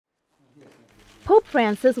Pope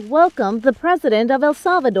Francis welcomed the president of El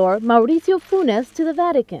Salvador, Mauricio Funes, to the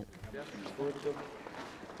Vatican.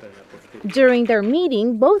 During their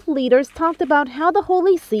meeting, both leaders talked about how the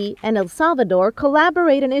Holy See and El Salvador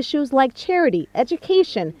collaborate on issues like charity,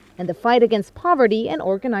 education, and the fight against poverty and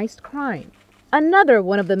organized crime. Another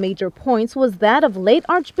one of the major points was that of late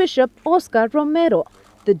Archbishop Oscar Romero.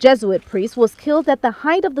 The Jesuit priest was killed at the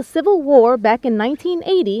height of the Civil War back in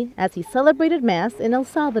 1980 as he celebrated Mass in El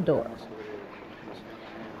Salvador.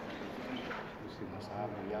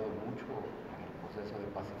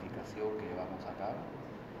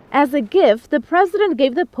 As a gift, the president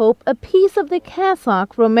gave the Pope a piece of the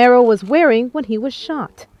cassock Romero was wearing when he was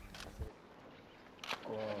shot.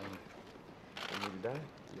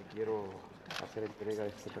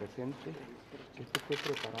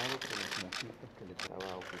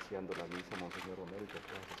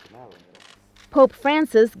 Pope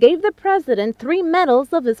Francis gave the president 3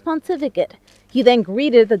 medals of his pontificate. He then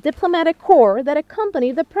greeted the diplomatic corps that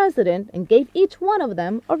accompanied the president and gave each one of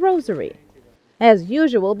them a rosary. As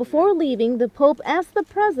usual, before leaving, the Pope asked the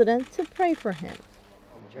president to pray for him.